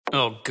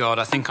Oh god,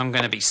 I think I'm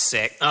going to be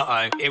sick.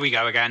 Uh-oh, here we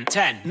go again.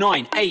 10,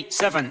 9, 8,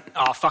 7.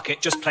 Oh, fuck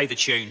it, just play the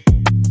tune.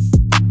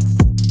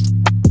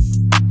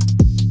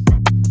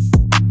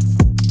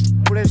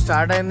 ఇప్పుడే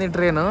start అయింది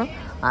train.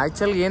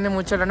 యాక్చువల్గా ఏంది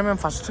ముచ్చటంటే మేము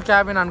first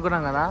cabin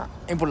అనుకున్నాం కదా,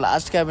 ఇప్పుడు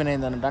last cabin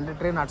అయింది అన్నట్టు. అంటే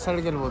ట్రైన్ అటు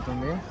సైడ్కి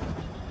వెళ్ళిపోతుంది.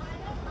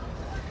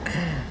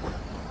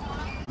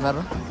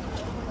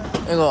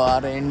 ఇగో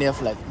అరే ఇండియా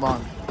ఫ్లాగ్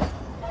బాగుంది.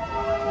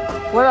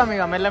 పోదాం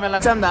ఇక మెల్లమెల్ల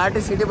దాటి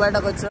సిటీ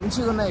బయటకు వచ్చి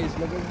మంచిగా ఉన్నాయి.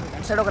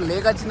 అటు సైడ్ ఒక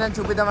లేక్ వచ్చిందని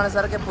చూపిద్దాం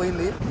అనేసరికి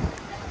పోయింది.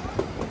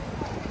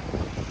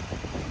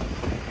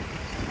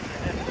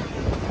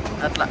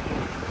 అట్లా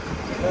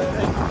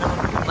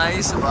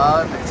నైస్,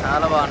 బాగున్నాయి,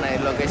 చాలా బాగున్నాయి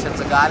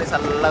లొకేషన్స్. గాలి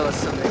చల్లగా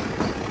వస్తుంది.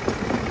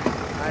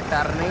 ఆ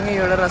టర్నింగ్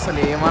చూడరు అసలు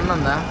ఏమన్నా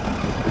ఉందా,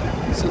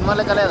 సినిమా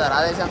లెక్క లేదా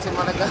రాధేశ్యాం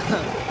సినిమా లెక్క.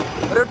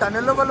 అరే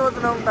టన్నెల్ లోపల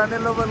పోతున్నాం,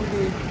 టన్నెల్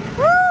లోపలికి.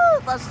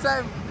 ఫస్ట్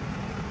టైం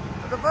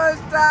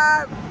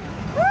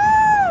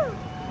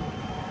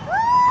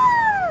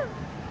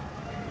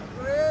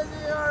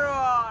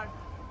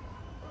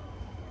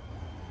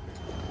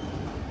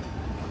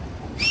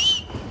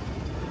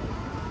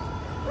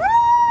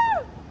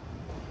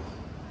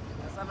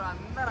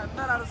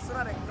అందరు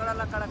అరుస్తున్నారు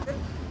ఎక్కడల్లా అక్కడికి.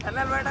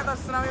 టన్నెల్ బయటకు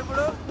వస్తున్నాం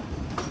ఇప్పుడు.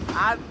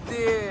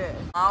 అది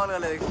మామూలుగా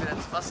లేదు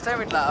ఎక్స్పీరియన్స్. ఫస్ట్ టైం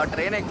ఇట్లా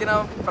ట్రైన్ ఎక్కిన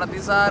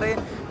ప్రతిసారి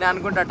నేను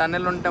అనుకుంటా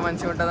టన్నెల్ ఉంటే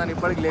మంచిగా ఉంటుంది అని,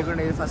 ఇప్పటికి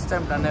లేకుండా ఇది ఫస్ట్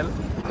టైం టన్నెల్.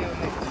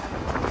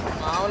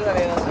 మామూలుగా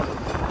లేదు అసలు,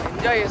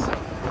 ఎంజాయ్ చేస్తాం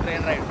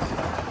ట్రైన్ రైడ్.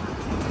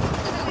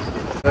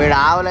 వీడు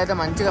ఆవులు అయితే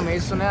మంచిగా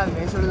మేస్తున్నాయి. అది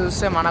మేసుడు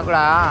చూస్తే మనకు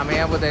కూడా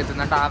మేయబుద్ధి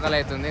అవుతుంది, అంటే ఆకలి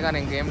అవుతుంది. కానీ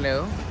ఇంకేం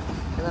లేదు.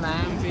 Even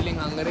I'm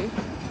feeling Hungary.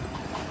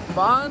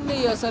 బాగుంది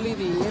అసలు.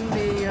 ఇది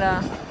ఏంది ఇక్కడ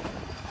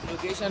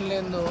లొకేషన్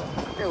లేదు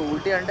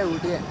అంటే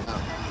ఊటీ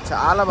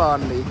చాలా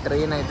బాగుంది ఈ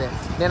ట్రైన్ అయితే.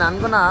 నేను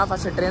అనుకున్నా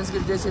ఫస్ట్ ట్రైన్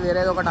స్కిప్ చేసి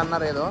వేరేది ఒకటి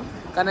అన్నారు ఏదో,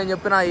 కానీ నేను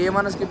చెప్పిన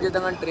ఏమన్నా స్కిప్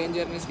చేద్దాం కానీ ట్రైన్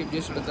జర్నీ స్కిప్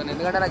చేసి ఉడతాను.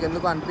 ఎందుకంటే నాకు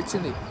ఎందుకు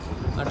అనిపించింది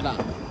అట్లా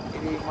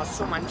ఇది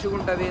మస్తు మంచిగా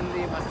ఉంటుంది,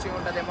 ఏంది మంచిగా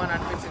ఉంటుందేమో అని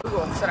అనిపించింది.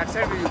 ఒకసారి అటు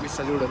సైడ్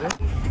చూపిస్తా చూడదు.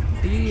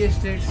 టీ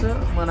ఎస్టేట్స్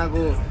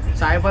మనకు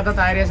సాయిపత్త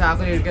తయారు చేసి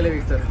ఆకులు ఇడికెళ్ళి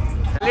విగుతారు.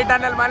 మళ్ళీ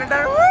టన్నెల్.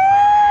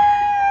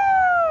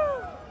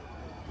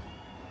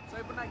 సో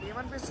ఇప్పుడు నాకు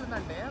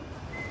ఏమనిపిస్తుందంటే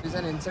is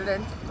an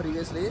incident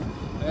previously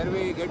where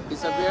we get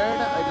disappeared.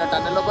 ఇట్లా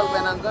టన్నెల్ లోపలికి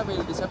పోయినాక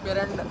we'll disappear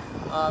and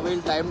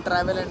we'll time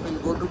travel and we'll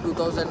go to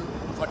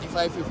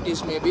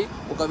 2045-50s maybe.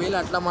 ఒకవేళ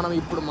అట్లా మనం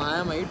ఇప్పుడు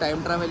మాయమై టైం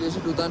ట్రావెల్ చేసి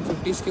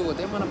 2050స్కి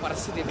పోతే మన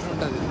పరిస్థితి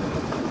ఎట్లుంటుంది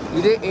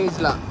ఇదే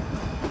ఏజ్లో.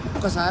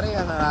 ఒకసారి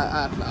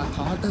అట్లా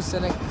థాట్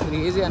వస్తేనే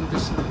క్రేజీ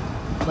అనిపిస్తుంది.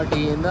 బట్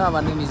ఏందో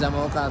అవన్నీ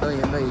నిజమో కాదో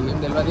ఏందో ఏం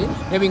తెలియదు.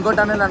 మేము ఇంకో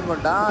టన్నెల్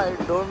అనుకుంటా, I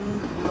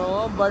don't know.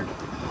 But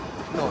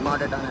no,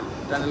 not a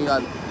tunnel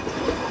కాదు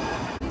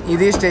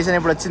ఇది. స్టేషన్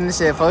ఇప్పుడు వచ్చింది,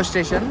 ఫస్ట్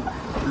స్టేషన్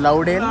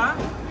లౌడేల్.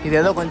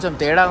 ఇదేదో కొంచెం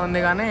తేడా ఉంది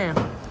కానీ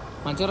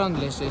మంచిగా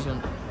ఉంది స్టేషన్.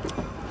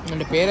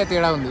 అంటే పేరే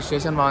తేడా ఉంది,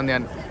 స్టేషన్ బాగుంది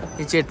అని.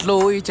 ఈ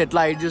చెట్ల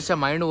హైట్ చూస్తే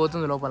మైండ్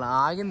పోతుంది లోపల.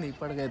 ఆగింది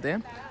ఇప్పటికైతే,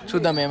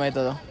 చూద్దాం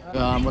ఏమవుతుందో.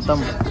 మొత్తం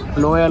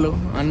లోయలు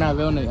అన్నీ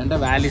అవే ఉన్నాయి, అంటే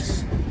వ్యాలీస్.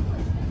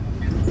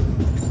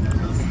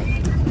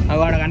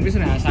 అవి అక్కడ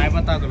కనిపిస్తున్నాయి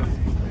సాయిపత్తాకులు.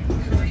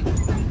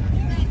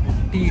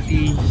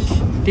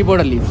 Tea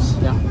powder leaves.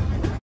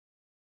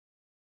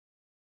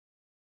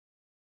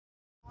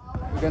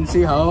 You can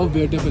see how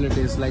beautiful it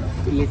is, like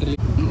literally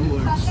no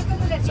words.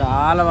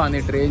 చాలా బాగుంది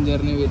ట్రైన్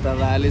జర్నీ విత్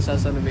వ్యాలీస్.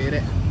 అసలు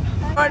వేరే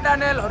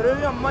టన్నెల్. అరే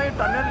అమ్మాయి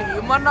టన్నెల్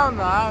ఏమన్నా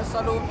ఉందా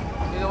అసలు,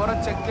 ఇది ఎవరో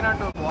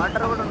చెక్కినట్టు.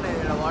 వాటర్ కూడా ఉన్నాయి,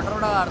 వాటర్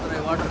కూడా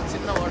ఆడుతున్నాయి. వాటర్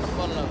చిన్న వాటర్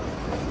ఫాల్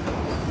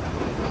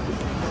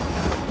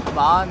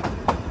బాగుంది.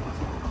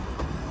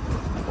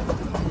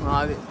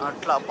 అది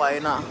అట్లా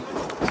పైన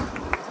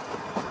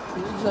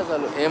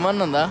అసలు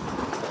ఏమన్నా ఉందా.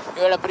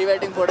 ఇక్కడ ప్రీ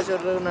వెడ్డింగ్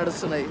ఫోటోషూట్లు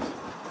నడుస్తున్నాయి.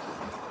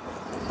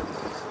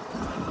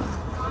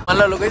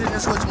 మళ్ళీ లొకేషన్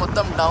చూసుకోవచ్చు.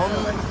 మొత్తం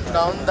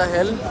డౌన్ ద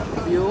హిల్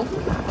వ్యూ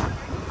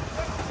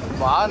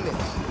బాగుంది.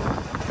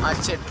 ఆ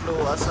చెట్లు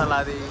అసలు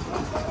అది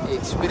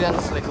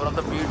experience like one of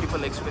the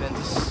beautiful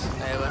experiences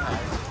I ever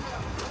had.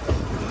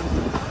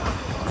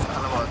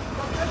 చాలా బాగుంది.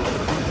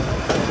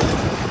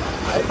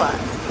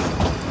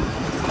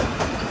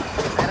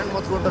 ఐరన్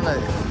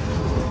మొత్తుకుంటున్నది.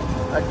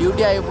 ఆ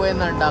డ్యూటీ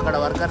అయిపోయిందంట అక్కడ.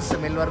 వర్కర్స్,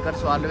 మిల్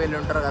వర్కర్స్ వాళ్ళు వెళ్ళి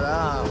ఉంటారు కదా,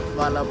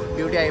 వాళ్ళ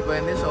డ్యూటీ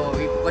అయిపోయింది. సో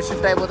ఇంకో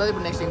షిఫ్ట్ అయిపోతుంది.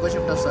 ఇప్పుడు నెక్స్ట్ ఇంకో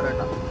షిఫ్ట్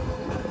వస్తారంట.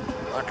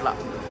 అట్లా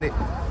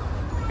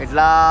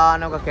ఇట్లా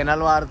అని ఒక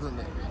కెనాల్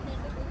వారుతుంది.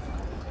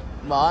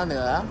 బాగుంది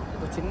కదా.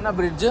 ఒక చిన్న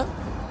బ్రిడ్జ్,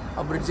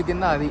 ఆ బ్రిడ్జ్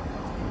కింద అది,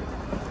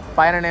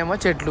 పైననేమో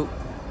చెట్లు,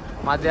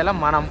 మధ్యలో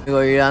మనం.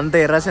 ఇగో ఇదంతా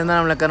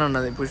ఎర్రచందనం లెక్కనే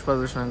ఉన్నది పుష్ప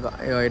చూసినాక.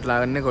 ఇగో ఇట్లా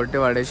అన్నీ కొట్టి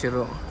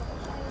పడేసిర్రు.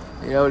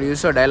 ఇక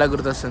చూస్తే డైలాగ్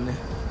గుర్తొస్తుంది,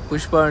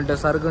 పుష్ప ఉంటే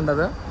సరుకు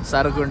ఉండదు,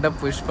 సరుకు ఉంటే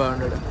పుష్ప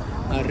ఉండడు.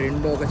 ఆ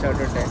రెండు ఒక చోట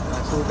ఉంటాయి.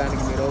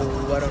 చూడడానికి మీరు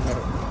ఎవరు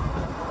ఉన్నారు.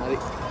 అది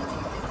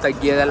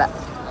తగ్గేదలా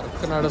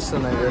వర్క్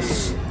నడుస్తున్నాయి.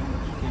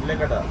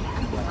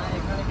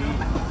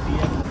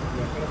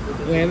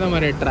 ఏదో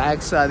మరి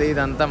ట్రాక్స్ అది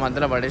ఇదంతా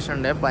మధ్యలో పడేసి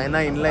ఉండే. పైన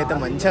ఇండ్లు అయితే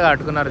మంచిగా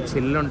కట్టుకున్నారు,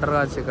 చిల్లు ఉంటారు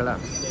కావచ్చు ఇక్కడ.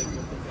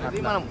 అది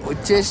మనం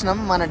వచ్చేసినాం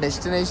మన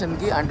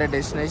డెస్టినేషన్కి. అంటే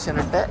డెస్టినేషన్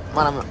అంటే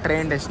మనం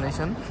train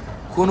destination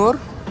Coonoor.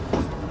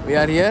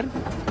 We are here.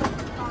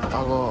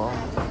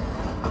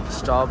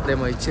 Stop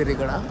ఏమో ఇచ్చారు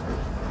ఇక్కడ.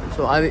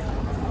 సో అది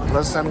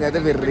ప్రస్తుతానికి అయితే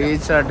వి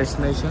రీచ్ ఆ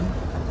డెస్టినేషన్.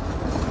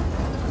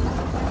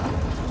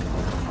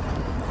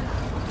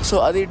 సో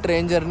అది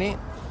train journey.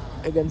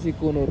 I can see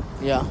Coonoor.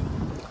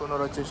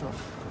 Coonoor వచ్చేసాం.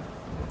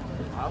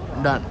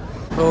 డన్.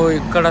 సో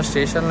ఇక్కడ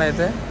స్టేషన్లో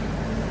అయితే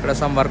ఇక్కడ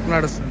సమ్ వర్క్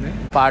నడుస్తుంది.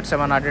 పార్ట్స్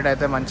ఏమైనా అటు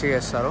అయితే మంచిగా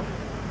చేస్తారు.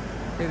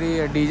 ఇది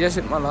డీజే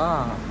సినిమాలో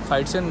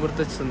ఫైట్ సీన్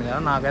గుర్తొచ్చింది కదా,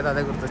 నాకైతే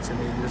అదే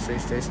గుర్తొచ్చింది ఈ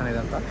స్టేషన్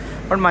ఇదంతా.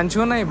 బట్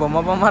మంచిగా ఉన్నాయి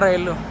బొమ్మ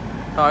రైళ్ళు.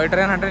 టాయ్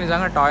ట్రైన్ అంటే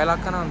నిజంగా టాయ్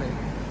లాక్కనే ఉంది.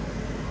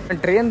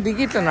 ట్రైన్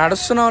దిగి ఇట్లా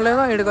నడుస్తున్నావు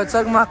లేదో ఇక్కడికి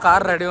వచ్చాక మా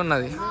కార్ రెడీ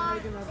ఉన్నది.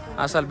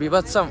 అసలు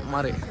బీభత్సం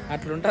మరి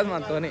అట్లుంటుంది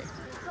మనతోని.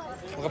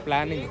 ఒక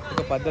ప్లానింగ్,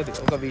 ఒక పద్ధతి,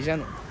 ఒక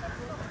విజన్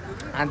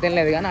అంతేం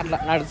లేదు కానీ అట్లా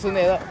నడుస్తుంది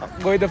ఏదో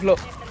go with the flow.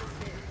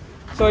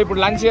 So ఇప్పుడు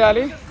లంచ్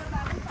చేయాలి,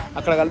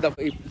 అక్కడ కలుద్దాం.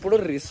 ఇప్పుడు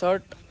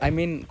రిసార్ట్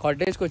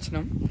కాటేజ్కి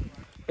వచ్చినాం.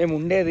 మేము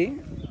ఉండేది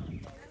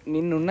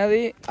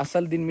నిన్నున్నది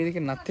అసలు దీని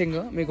మీదకి నథింగ్.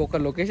 మీకు ఒక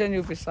లొకేషన్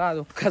చూపిస్తా, అది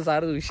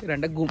ఒక్కసారి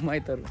చూసారంటే గుమ్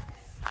అవుతారు.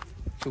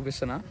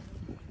 చూపిస్తున్నా.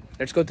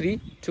 Let's go 3,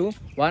 2,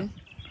 1.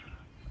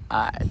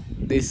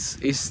 This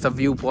is the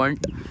view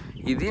point.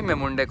 ఇది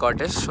మేము ఉండే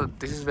cottage. So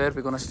this is where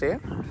we gonna stay.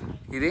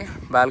 ఇది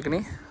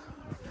balcony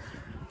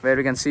where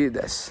we can see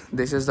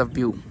this is the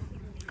view.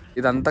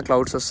 ఇదంతా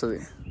క్లౌడ్స్ వస్తుంది,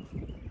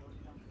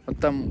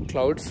 మొత్తం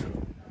క్లౌడ్స్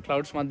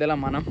మధ్యలో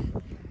మనం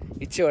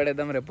ఇచ్చి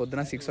పడేద్దాం రేపు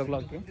పొద్దున 6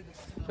 o'clockకి.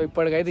 సో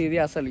ఇప్పటికైతే ఇది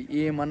అసలు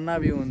ఏమన్నా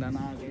వ్యూ ఉందా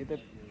నాకైతే.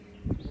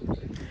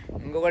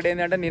 ఇంకొకటి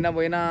ఏంటంటే నిన్న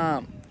పోయిన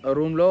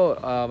రూమ్లో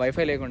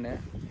వైఫై లేకుండే,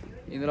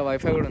 ఇందులో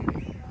వైఫై కూడా ఉంది.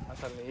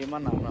 అసలు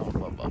ఏమన్నా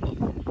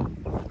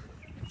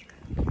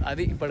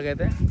అది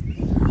ఇప్పటికైతే.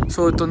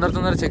 సో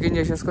తొందర చెక్-ఇన్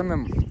చేసేసుకొని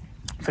మేము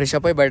ఫ్రెష్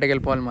అప్ అయి బయటకు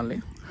వెళ్ళిపోవాలి.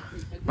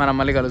 మనం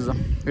మళ్ళీ కలుద్దాం.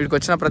 వీడికి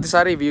వచ్చిన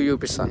ప్రతిసారి వ్యూ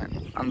చూపిస్తాను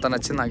నేను, అంత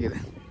నచ్చింది నాకు ఇది.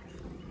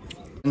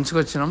 ఇంచుకు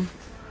వచ్చినాం.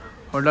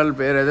 హోటల్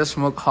పేరు అయితే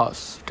స్మోక్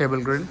హౌస్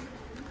టేబుల్ గ్రిల్.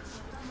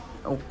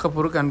 ఒక్క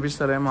పురుగు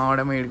కనిపిస్తారే మా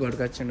వాడేమో వీడికి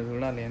వాడికి వచ్చిండు.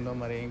 చూడాలి ఏందో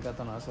మరి ఏం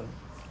కథను అసలు.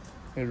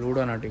 ఇది లూడో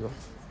అన్నట్టు. ఇగో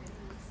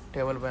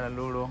టేబుల్ పైన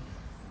ludo,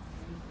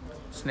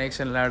 snakes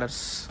and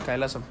ladders,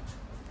 Kailasam.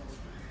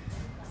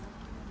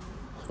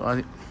 So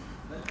అది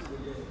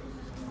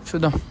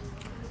చూద్దాం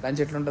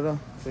లంచ్ ఎట్లుంటుందో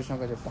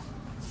చూసినాక చెప్తా.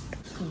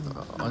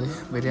 అది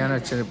బిర్యానీ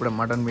వచ్చింది ఇప్పుడు,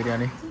 mutton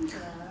biryani,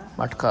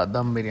 matka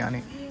dum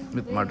biryani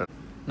with mutton.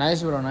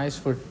 Nice bro, nice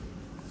food.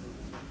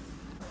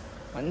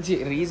 మంచి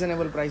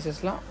రీజనబుల్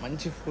ప్రైసెస్లో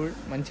మంచి ఫుడ్,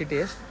 మంచి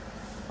టేస్ట్.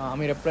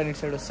 మీరు ఎప్పుడైనా ఇటు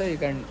సైడ్ వస్తే you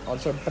can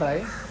also try.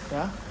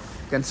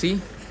 You can see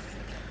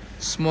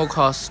smoke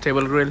house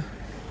table grill.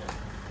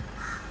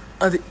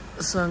 అది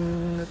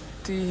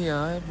సంగతి.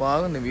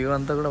 బాగుంది వ్యూ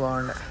అంతా కూడా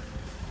బాగుండే.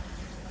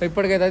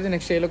 ఇప్పటికైతే అయితే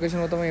నెక్స్ట్ ఏ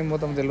లొకేషన్ పోతామో ఏం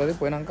పోతామో తెలియదు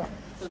పోయినాక.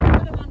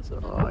 సో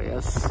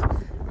ఎస్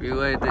వ్యూ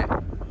అయితే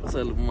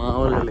అసలు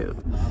మామూలుగా లేదు.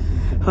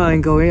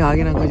 ఇంకా పోయి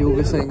ఆగినాక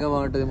చూపిస్తా, ఇంకా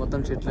బాగుంటుంది.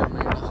 మొత్తం చెట్లు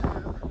ఉన్నాయి.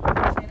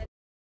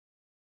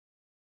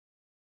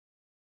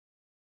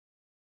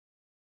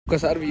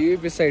 ఒకసారి వ్యూ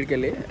చూపిస్తా సైడ్కి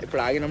వెళ్ళి.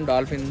 ఇప్పుడు ఆగినాం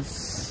డాల్ఫిన్స్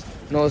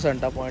నోస్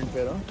అంట పాయింట్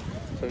పేరు.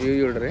 సో వ్యూ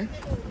చూడరి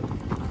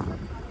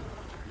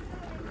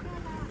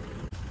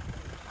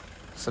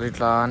అసలు.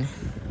 ఇట్లా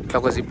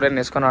ఒక జిప్ లైన్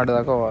వేసుకొని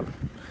ఆడేదాకా పోవాలి,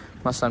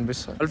 మస్తు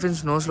అనిపిస్తుంది.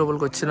 డాల్ఫిన్స్ నోస్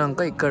లోపలికి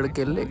వచ్చినాక ఇక్కడికి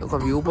వెళ్ళి ఒక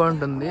వ్యూ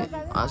పాయింట్ ఉంది,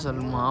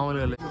 అసలు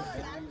మామూలుగా లేదు.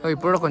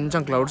 ఇప్పుడు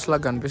కొంచెం క్లౌడ్స్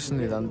లాగా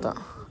కనిపిస్తుంది ఇదంతా.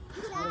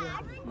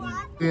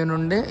 వ్యూ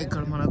నుండి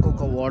ఇక్కడ మనకు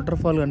ఒక వాటర్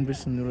ఫాల్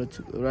కనిపిస్తుంది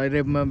చూడొచ్చు.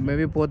 రేపు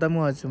మేబీ పోతాము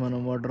వచ్చు మనం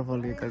వాటర్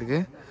ఫాల్కి ఇక్కడికి.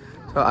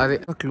 సో అదే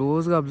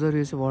క్లోజ్గా అబ్జర్వ్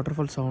చేసి వాటర్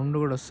ఫాల్ సౌండ్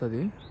కూడా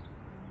వస్తుంది.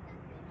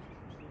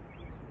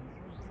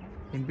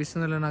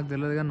 వినిపిస్తుందో లేదో నాకు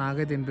తెలియదు కానీ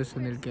నాకైతే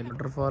వినిపిస్తుంది. ఇక్కడికి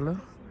వాటర్ ఫాల్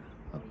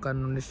అక్కడ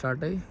నుండి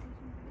స్టార్ట్ అయ్యి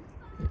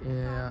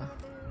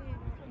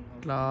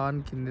ఇట్లా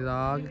కింది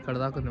దాకా ఇక్కడ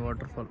దాకా ఉంది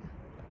వాటర్ ఫాల్.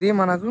 ఇది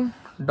మనకు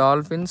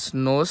డాల్ఫిన్స్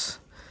నోస్.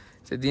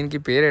 దీనికి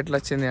పేరు ఎట్లా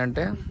వచ్చింది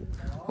అంటే,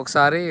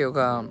 ఒకసారి ఒక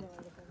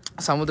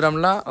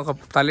సముద్రంలో ఒక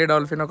తల్లి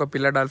డాల్ఫిన్ ఒక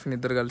పిల్ల డాల్ఫిన్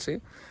ఇద్దరు కలిసి,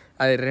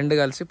 అది రెండు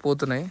కలిసి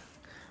పోతున్నాయి.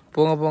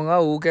 పోంగ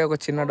ఊకే ఒక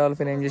చిన్న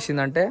డాల్ఫిన్ ఏం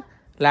చేసిందంటే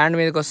ల్యాండ్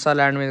మీదకి వస్తా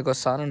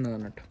అని ఉన్నది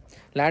అన్నట్టు.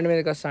 ల్యాండ్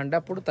మీదకి వస్తా అంటే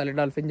అప్పుడు తల్లి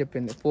డాల్ఫిన్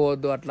చెప్పింది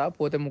పోవద్దు, అట్లా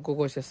పోతే ముక్కు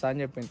కోసేస్తా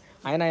అని చెప్పింది.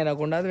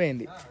 అయినకుండా అది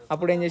పోయింది.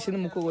 అప్పుడు ఏం చేసింది,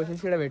 ముక్కు కోసేసి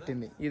ఇక్కడ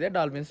పెట్టింది. ఇదే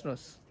డాల్ఫిన్స్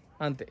నోస్,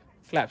 అంతే.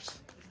 క్లాప్స్.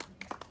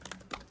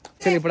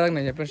 సరే ఇప్పటిదాకా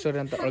నేను చెప్పిన స్టోరీ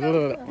అంతా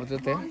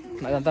వదిలితే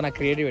అదంతా నా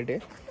క్రియేటివిటీ.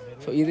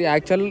 సో ఇది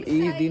యాక్చువల్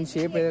దీని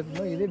షేప్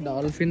ఏదైతుందో ఇది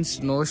డాల్ఫిన్స్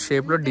నోస్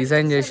షేప్లో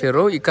డిజైన్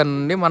చేశారు. ఇక్కడ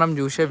నుండి మనం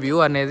చూసే వ్యూ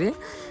అనేది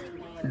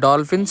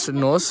డాల్ఫిన్స్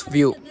నోస్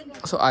వ్యూ.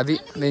 సో అది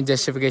నేను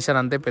జస్టిఫికేషన్,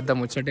 అంతే, పెద్ద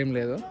ముచ్చటేం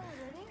లేదు.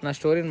 నా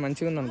స్టోరీ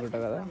మంచిగా ఉంది అనుకుంటా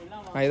కదా.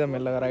 అయిదా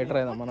మెల్లగా రైటర్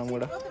అయిదా మనం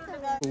కూడా.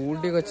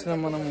 ఊటీకి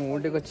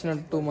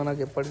వచ్చినట్టు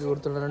మనకు ఎప్పటికీ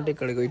గుర్తుండాలంటే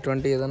ఇక్కడికి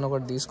ఇటువంటి ఏదైనా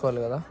ఒకటి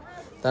తీసుకోవాలి కదా,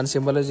 దాన్ని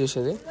సింబలైజ్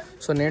చేసేది.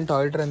 సో నేను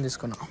టాయ్ ట్రైన్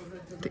తీసుకున్నా.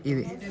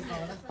 ఇది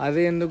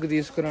అదే ఎందుకు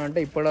తీసుకున్నా అంటే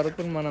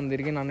ఇప్పటివరకు మనం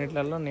తిరిగిన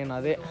అన్నిట్లలో నేను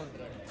అదే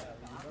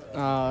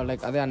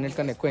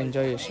అన్నిటికన్నా ఎక్కువ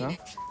ఎంజాయ్ చేసిన.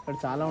 ఇక్కడ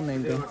చాలా ఉన్నాయి.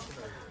 ఇంకా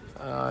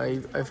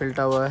ఐఫిల్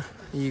టవర్,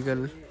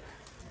 ఈగల్,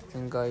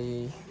 ఇంకా ఈ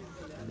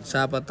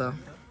చాపత,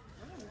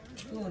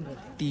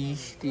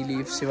 టీ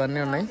లీవ్స్ ఇవన్నీ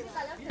ఉన్నాయి.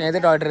 నేనైతే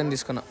టాయ్ ట్రైన్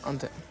తీసుకున్నా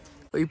అంతే.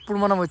 ఇప్పుడు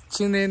మనం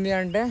వచ్చింది ఏంటి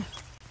అంటే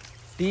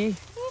టీ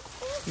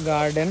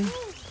గార్డెన్.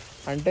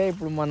 అంటే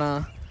ఇప్పుడు మన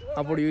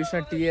అప్పుడు చూసిన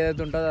టీ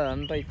ఏదైతే ఉంటుందో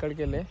అదంతా ఇక్కడికి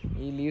వెళ్ళి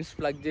ఈ లీవ్స్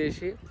ప్లగ్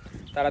చేసి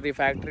తర్వాత ఈ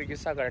ఫ్యాక్టరీకి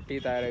ఇస్తే అక్కడ టీ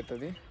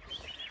తయారవుతుంది.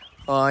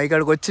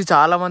 ఇక్కడికి వచ్చి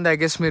చాలామంది ఐ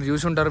గెస్ మీరు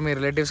చూసి ఉంటారు, మీ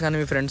రిలేటివ్స్ కానీ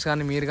మీ ఫ్రెండ్స్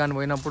కానీ మీరు కానీ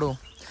పోయినప్పుడు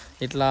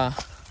ఇట్లా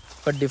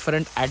ఒక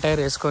డిఫరెంట్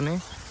అటైర్ వేసుకొని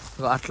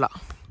అట్లా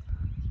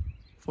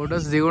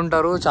ఫొటోస్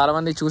దిగుంటారు.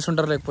 చాలామంది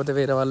చూసుంటారు, లేకపోతే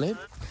వేరే వాళ్ళే.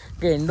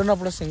 ఇంకా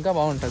ఎండున్నప్పుడు వస్తే ఇంకా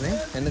బాగుంటుంది,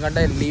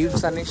 ఎందుకంటే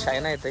లీవ్స్ అన్నీ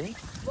షైన్ అవుతాయి.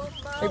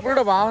 ఇప్పుడు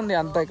కూడా బాగుంది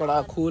అంతా, ఇక్కడ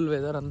కూల్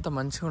వెదర్ అంతా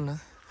మంచిగా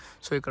ఉన్నది.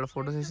 సో ఇక్కడ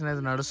ఫోటో సెషన్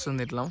అయితే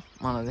నడుస్తుంది ఇట్లా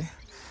మనది.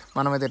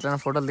 మనమైతే ఎట్లయినా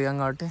ఫోటోలు దిగాం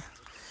కాబట్టి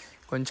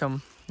కొంచెం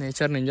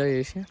నేచర్ని ఎంజాయ్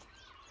చేసి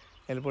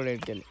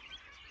వెళ్ళిపోయేటికి వెళ్ళి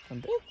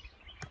అంతే.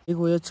 ఇక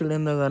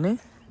పోయొచ్చుడేందో కానీ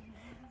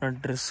నా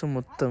డ్రెస్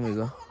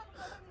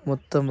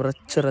మొత్తం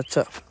రచ్చ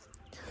రచ్చ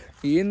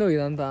ఏందో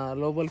ఇదంతా.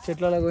 లోపల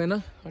చెట్లలోకి పోయినా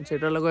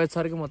చెట్లలోకి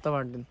పోయేసరికి మొత్తం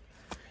అంటుంది.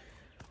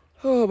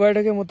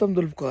 బయటకే మొత్తం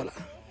దులుపుకోవాలి,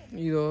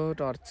 ఇదో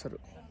టార్చర్.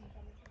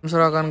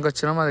 రాకానికి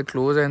వచ్చినాం, అది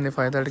క్లోజ్ అయింది,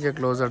 5:30కే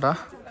క్లోజ్ అట.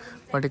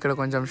 బట్ ఇక్కడ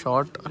కొంచెం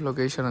షార్ట్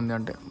లొకేషన్ ఉంది,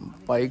 అంటే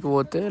పైకి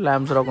పోతే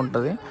ల్యాంప్స్ రాక్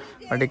ఉంటుంది,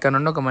 బట్ ఇక్కడ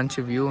నుండి ఒక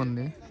మంచి వ్యూ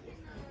ఉంది,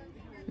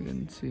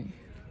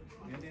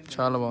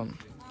 చాలా బాగుంది.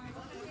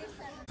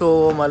 సో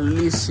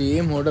మళ్ళీ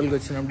సేమ్ హోటల్కి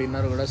వచ్చినాం,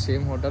 డిన్నర్ కూడా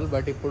సేమ్ హోటల్.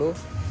 బట్ ఇప్పుడు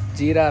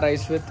జీరా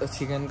రైస్ విత్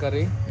చికెన్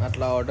కర్రీ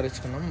అట్లా ఆర్డర్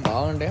ఇచ్చుకున్నాం,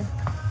 బాగుండే.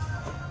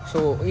 సో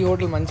ఈ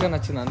హోటల్ మంచిగా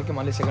నచ్చింది, అందుకే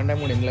మళ్ళీ సెకండ్ టైం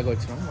కూడా ఇంట్లోకి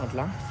వచ్చినాం.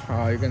 అట్లా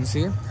యూ కెన్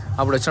సీ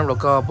అప్పుడు వచ్చినప్పుడు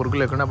ఒక్క పురుగు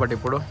లేకుండా, బట్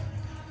ఇప్పుడు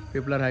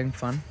people are having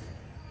fun,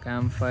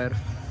 camp fire,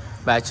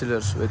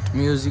 bachelors with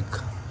music.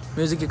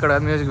 ఇక్కడ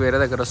మ్యూజిక్ వేరే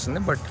దగ్గర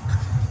వస్తుంది, బట్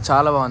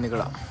చాలా బాగుంది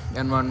ఇక్కడ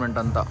ఎన్వైరన్మెంట్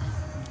అంతా,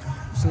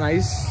 ఇట్స్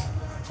నైస్.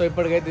 సో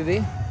ఇప్పటికైతే ఇది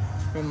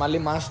మేము మళ్ళీ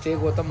మా స్టేకి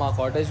పోతాం, మా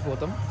కాటేజ్కి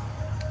పోతాం.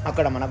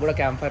 అక్కడ మనకు కూడా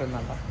క్యాంప్ ఫైర్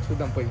ఉందంట,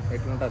 చూద్దాం పోయి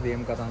ఎట్లుంటుంది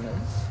ఏం కథ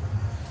అనేది.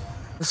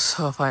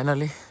 సో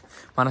ఫైనలీ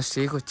మన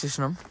స్టేకి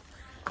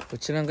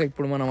వచ్చినాక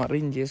ఇప్పుడు మనం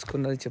అరేంజ్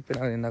చేసుకున్నది చెప్పిన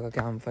ఇందాక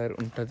క్యాంప్ ఫైర్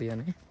ఉంటుంది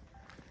అని.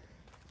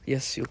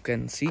 Yes you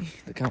can see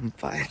the camp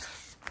fire.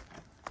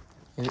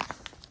 ఇది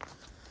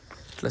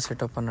ఇట్లా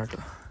సెటప్ అన్నట్టు,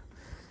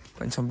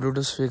 కొంచెం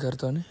బ్లూటూత్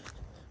స్పీకర్తో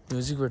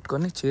మ్యూజిక్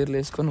పెట్టుకొని చైర్లు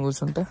వేసుకొని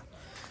కూర్చుంటే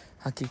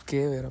ఆ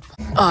కిక్కే వేరప్ప,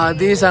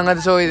 అది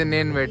సంగతి. సో ఇది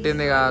నేను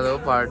పెట్టింది కాదు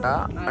పాట,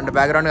 అంటే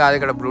బ్యాక్గ్రౌండ్ కాదు,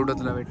 ఇక్కడ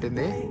బ్లూటూత్లో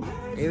పెట్టింది.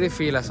 ఇది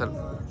ఫీల్ అసలు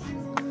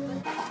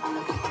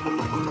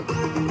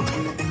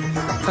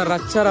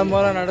రచ్చ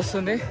రంబోలా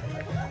నడుస్తుంది.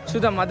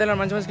 చూద్దాం, మధ్యలో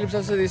మంచి మంచి క్లిప్స్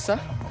వస్తే తీస్తా.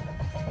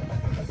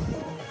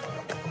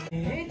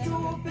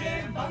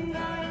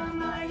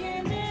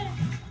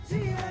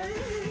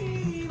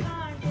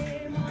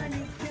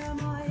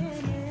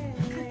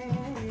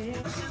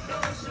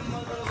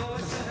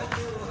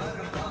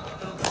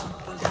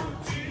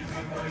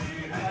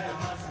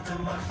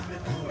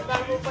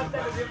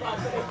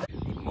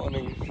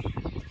 Morning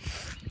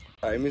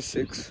time is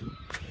 6.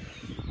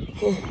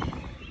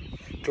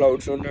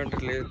 క్లౌడ్స్ ఉంటే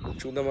లేదు,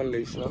 చూద్దామని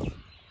లేచిన.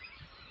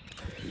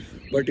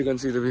 But you can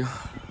see the view,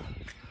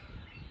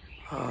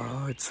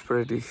 it's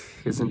pretty,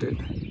 isn't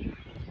it?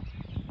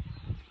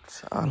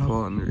 చాలా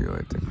బాగుంది వ్యూ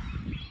అయితే.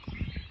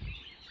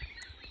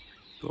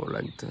 Go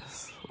like this.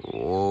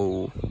 Oh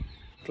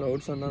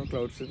clouds అన్నాను,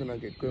 క్లౌడ్స్ అయితే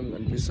నాకు ఎక్కువ ఏం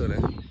కనిపిస్తలే,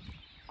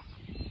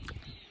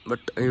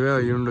 బట్ ఇవే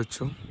అయ్యి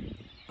ఉండొచ్చు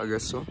ఐ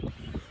గెస్.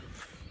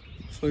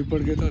 సో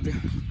ఇప్పటికైతే అదే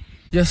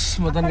జస్ట్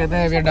మొత్తానికి అయితే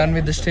we are done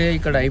with the stay.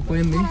 ఇక్కడ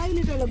అయిపోయింది.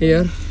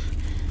 హియర్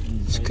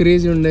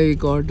క్రేజీ ఉండే ఈ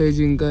కాటేజ్,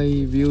 ఇంకా ఈ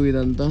వ్యూ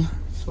ఇదంతా.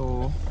 So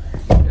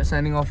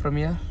signing off from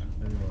here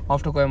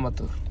off to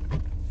Coimbatore.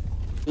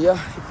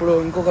 ఇప్పుడు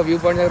ఇంకొక వ్యూ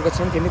పాయింట్ దగ్గరకు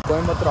వచ్చినాం. కింద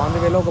కోయంబత్తూర్ ఆన్ ది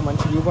వేలో ఒక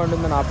మంచి వ్యూ పాయింట్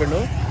ఉందని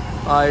ఆపిండు.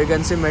 You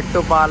can see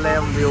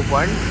మెట్టుపాలయం view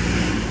point.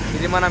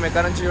 ఇది మనం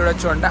ఎక్కడి నుంచి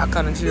చూడొచ్చు అంటే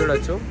అక్కడ నుంచి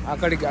చూడొచ్చు.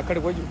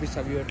 అక్కడికి పోయి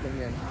చూపిస్తాం వ్యూ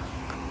ఎట్లుంది అని.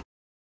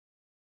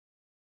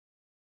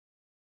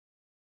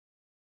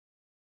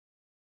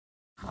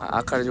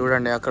 అక్కడ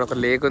చూడండి, అక్కడ ఒక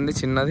లేక్ ఉంది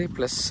చిన్నది,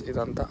 ప్లస్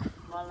ఇదంతా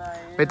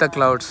విత్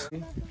క్లౌడ్స్,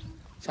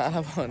 చాలా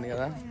బాగుంది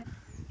కదా.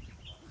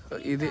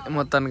 ఇది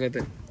మొత్తానికి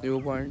అయితే వ్యూ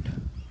పాయింట్.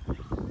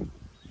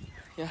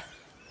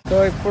 సో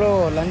ఇప్పుడు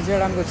లంచ్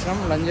చేయడానికి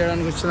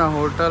వచ్చిన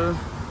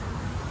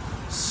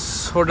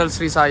హోటల్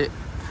శ్రీ సాయి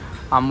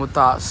అమృత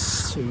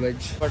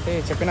వెజ్. బట్టి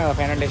చెప్పిన కదా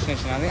ఫైనల్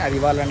డెస్టినేషన్ అని, అది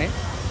ఇవ్వాలని.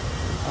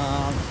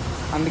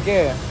 అందుకే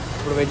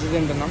ఇప్పుడు వెజ్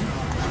తింటున్నాం.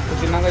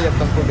 తిన్నాక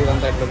చెప్తాం ఫుడ్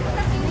ఇదంతా ఎట్లా.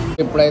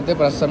 ఇప్పుడైతే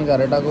ప్రస్తుతానికి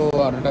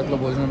అరటాకులో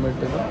భోజనం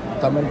పెట్టారు.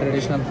 తమిళ్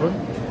ట్రెడిషనల్ ఫుడ్,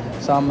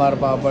 సాంబార్,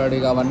 పాపడ్,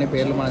 ఇక అవన్నీ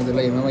పేర్లు మనకు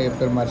తెలియదు, ఏమేమో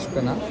చెప్పారు,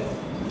 మర్చిపోయినా.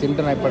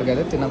 తింటున్నా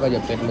ఇప్పటికైతే, తిన్నాక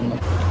చెప్తా ఎట్లుందో.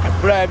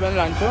 ఎప్పుడే అయిపోయింది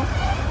లంచ్,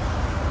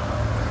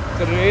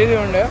 క్రేజీ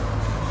ఉండే.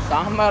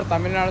 సాంబార్,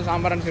 తమిళనాడు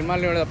సాంబార్ అని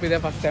సినిమాలు చూడే తప్ప ఇదే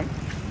ఫస్ట్ టైం.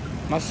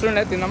 మస్తు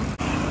ఉండే, తిన్నాం.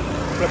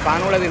 ఇప్పుడు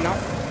పాన్ కూడా తిన్నాం,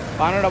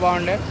 పాన్ కూడా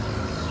బాగుండే.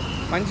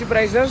 మంచి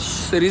prices,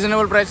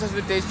 reasonable prices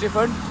with tasty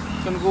food.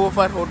 Can go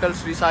for hotel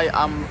Shri Sai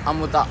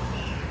అమృత.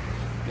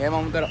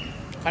 ఏమమ్ముతారో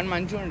కానీ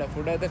మంచిగా ఉండే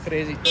ఫుడ్ అయితే,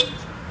 crazy.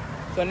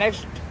 So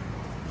next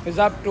is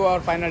up to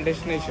our final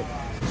destination.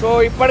 So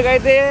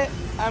ఇప్పటికైతే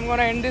I'm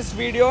gonna end this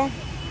video.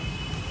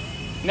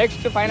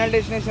 Next final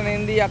destination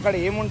ఏంది, అక్కడ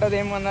ఏముంటుంది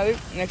ఏమన్నది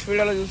నెక్స్ట్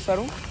వీడియోలో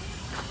చూస్తారు.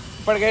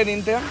 ఇప్పటికైతే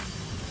ఇంతే.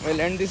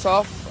 Will end this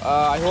of.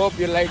 I hope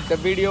you like the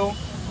video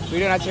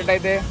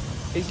నచ్చినట్టయితే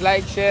please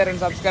like, share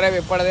and subscribe.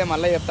 ఎప్పటిదే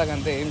మళ్ళీ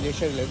చెప్తాకంతే, ఏం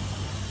చేసేది లేదు.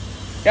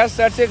 yes,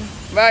 that's it.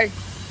 Bye.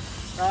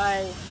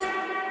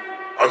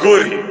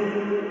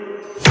 Aguri.